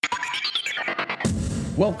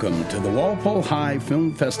Welcome to the Walpole High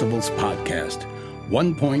Film Festival's podcast,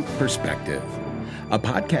 One Point Perspective, a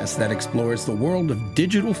podcast that explores the world of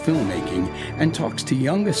digital filmmaking and talks to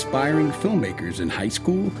young aspiring filmmakers in high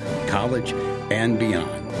school, college, and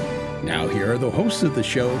beyond. Now here are the hosts of the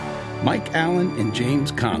show, Mike Allen and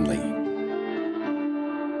James Conley.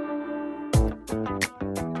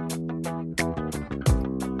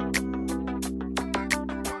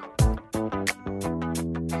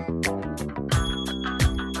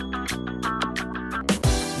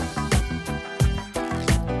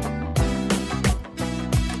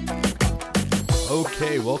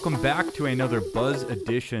 Okay, welcome back to another buzz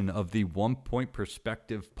edition of the One Point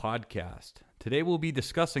Perspective podcast. Today we'll be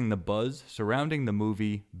discussing the buzz surrounding the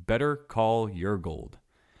movie Better Call Yurgold.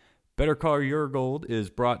 Better Call Yurgold is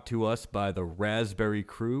brought to us by the Raspberry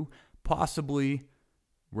Crew, possibly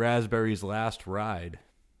Raspberry's last ride.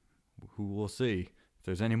 Who will see? If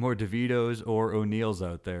there's any more DeVitos or O'Neills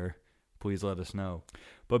out there, please let us know.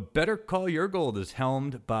 But Better Call Yurgold is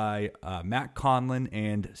helmed by Matt Conlon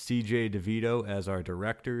and C.J. DeVito as our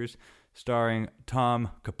directors, starring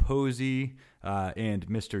Tom Capozzi and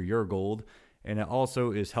Mr. Yurgold. And it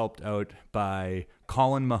also is helped out by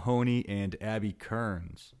Colin Mahoney and Abby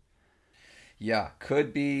Kearns. Yeah,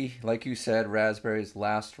 could be, like you said, Raspberry's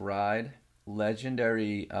last ride.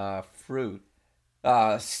 Legendary fruit.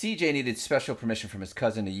 CJ needed special permission from his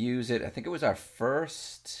cousin to use it. I think it was our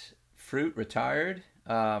first fruit retired.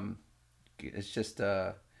 It's just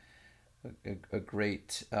a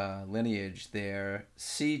great lineage there.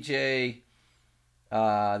 CJ,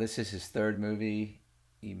 this is his third movie.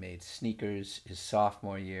 He made Sneakers his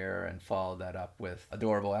sophomore year and followed that up with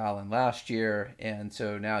Adorable Alan last year. And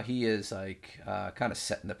so now he is like kind of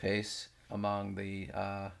setting the pace among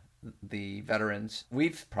the veterans.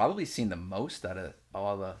 We've probably seen the most out of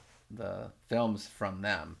all the films from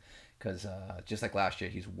them. Because just like last year,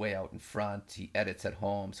 he's way out in front. He edits at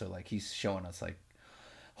home. So like he's showing us like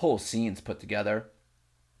whole scenes put together.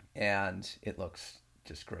 And it looks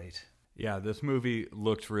just great. Yeah, this movie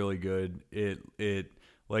looks really good. It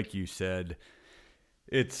like you said,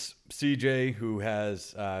 it's CJ who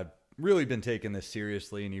has really been taking this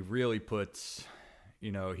seriously. And he really puts,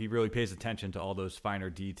 he really pays attention to all those finer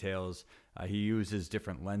details. He uses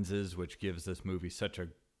different lenses, which gives this movie such a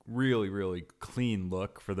really clean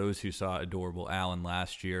look. For those who saw Adorable Alan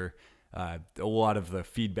last year, a lot of the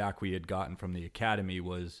feedback we had gotten from the Academy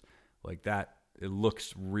was like that. It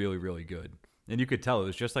looks really good, and you could tell it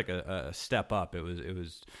was just like a step up. It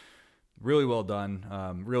was really well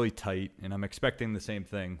done, really tight, and I'm expecting the same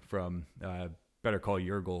thing from Better Call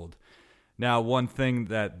Yurgold. Now, one thing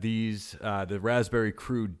that the Raspberry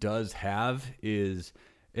Crew does have is,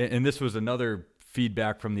 and this was another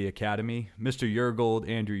feedback from the Academy, Mr. Yurgold,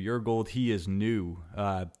 Andrew Yurgold, he is new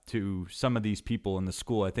to some of these people in the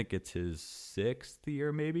school. I think it's his 6th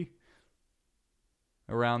year, maybe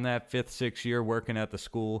around that 5th, 6th year working at the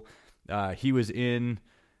school. He was in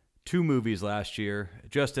 2 movies last year,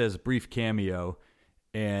 just as a brief cameo,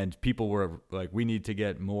 and people were like, we need to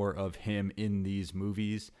get more of him in these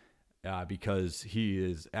movies because he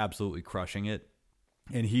is absolutely crushing it.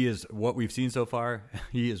 And he is, what we've seen so far,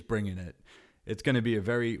 he is bringing it. It's going to be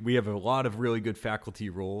we have a lot of really good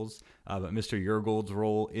faculty roles, but Mr. Yurgold's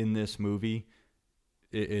role in this movie,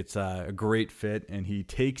 it's a great fit, and he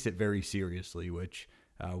takes it very seriously, which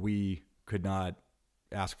we could not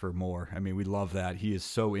ask for more. I mean, we love that. He is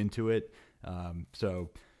so into it.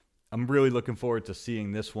 So I'm really looking forward to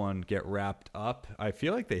seeing this one get wrapped up. I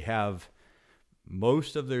feel like they have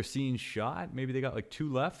most of their scenes shot. Maybe they got like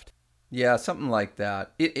 2 left. Yeah, something like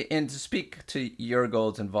that. And to speak to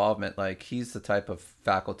Yurgold's involvement, like he's the type of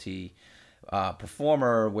faculty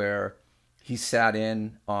performer where he sat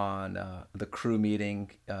in on the crew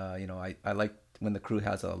meeting. I like when the crew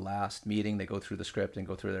has a last meeting, they go through the script and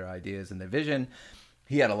go through their ideas and their vision.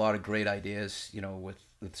 He had a lot of great ideas, with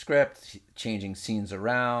the script, changing scenes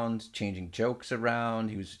around, changing jokes around.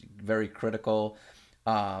 He was very critical.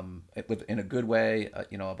 In a good way,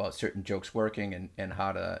 about certain jokes working and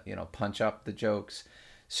how to, punch up the jokes.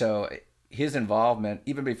 So his involvement,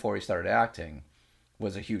 even before he started acting,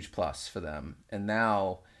 was a huge plus for them. And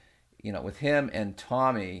now, with him and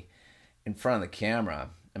Tommy in front of the camera,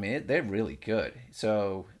 I mean, they're really good.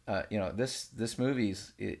 So, this movie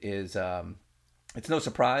is it's no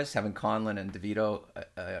surprise having Conlon and DeVito,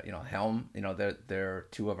 helm. They're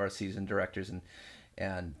 2 of our seasoned directors,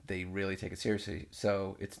 and they really take it seriously.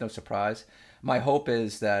 So it's no surprise. My hope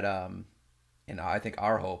is that, I think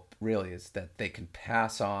our hope really is that they can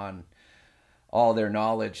pass on all their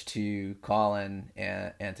knowledge to Colin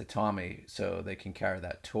and to Tommy so they can carry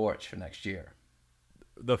that torch for next year.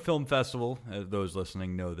 the film festival, as those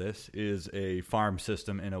listening know this, is a farm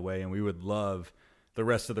system in a way, and we would love the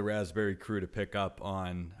rest of the Raspberry crew to pick up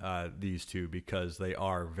on these two because they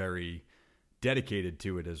are very dedicated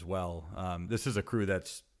to it as well. This is a crew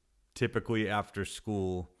that's typically after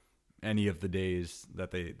school any of the days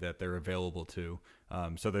that they're available to,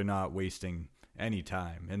 so they're not wasting any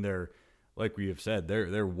time, and they're, like we have said,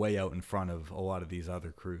 they're way out in front of a lot of these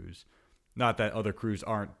other crews. Not that other crews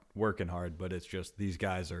aren't working hard, but it's just these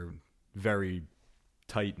guys are very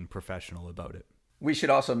tight and professional about it. We should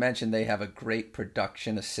also mention they have a great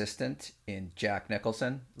production assistant in Jack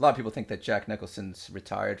Nicholson. A lot of people think that Jack Nicholson's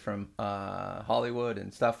retired from Hollywood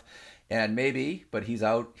and stuff, and maybe, but he's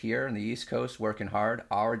out here on the East Coast working hard.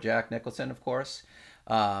 Our Jack Nicholson, of course,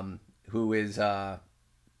 who is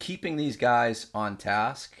keeping these guys on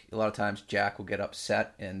task. A lot of times Jack will get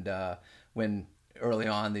upset, and when early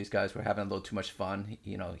on these guys were having a little too much fun,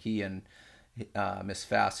 he and Miss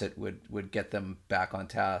Fassett would get them back on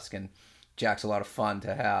task, and Jack's a lot of fun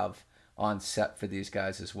to have on set for these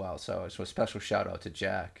guys as well. So a special shout out to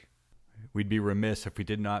Jack. We'd be remiss if we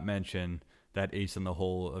did not mention that ace in the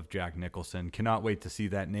hole of Jack Nicholson. Cannot wait to see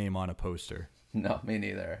that name on a poster. No, me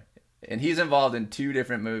neither. And he's involved in 2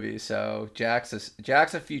 different movies. So Jack's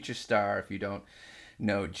a future star. If you don't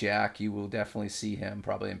know Jack, you will definitely see him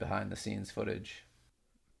probably in behind the scenes footage.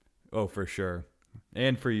 Oh, for sure.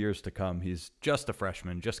 And for years to come. He's just a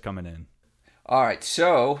freshman, just coming in. All right,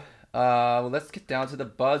 so let's get down to the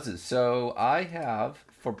buzzes. So I have,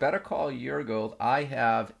 for Better Call Yurgold, I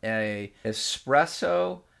have a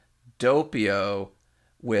espresso doppio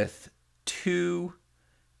with 2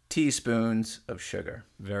 teaspoons of sugar.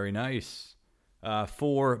 Very nice.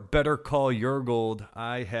 For Better Call Yurgold,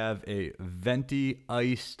 I have a venti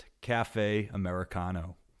iced cafe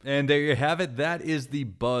Americano. And there you have it. That is the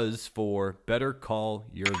buzz for Better Call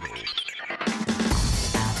Yurgold.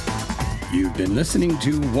 You've been listening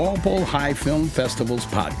to Walpole High Film Festival's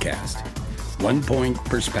podcast, 1 Point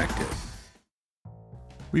Perspective.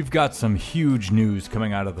 We've got some huge news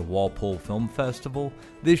coming out of the Walpole Film Festival.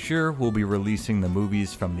 This year, we'll be releasing the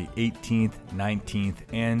movies from the 18th, 19th,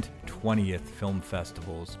 and 20th film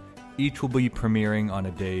festivals. Each will be premiering on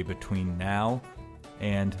a day between now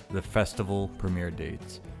and the festival premiere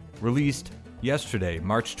dates. Released yesterday,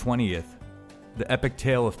 March 20th, The Epic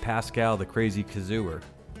Tale of Pascal the Crazy Kazooer.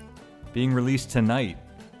 Being released tonight,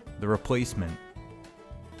 The Replacement.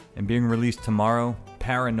 And being released tomorrow,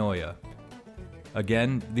 Paranoia.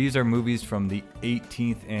 Again, these are movies from the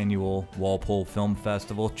 18th annual Walpole Film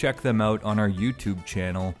Festival. Check them out on our YouTube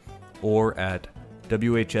channel or at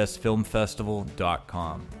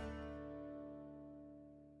whsfilmfestival.com.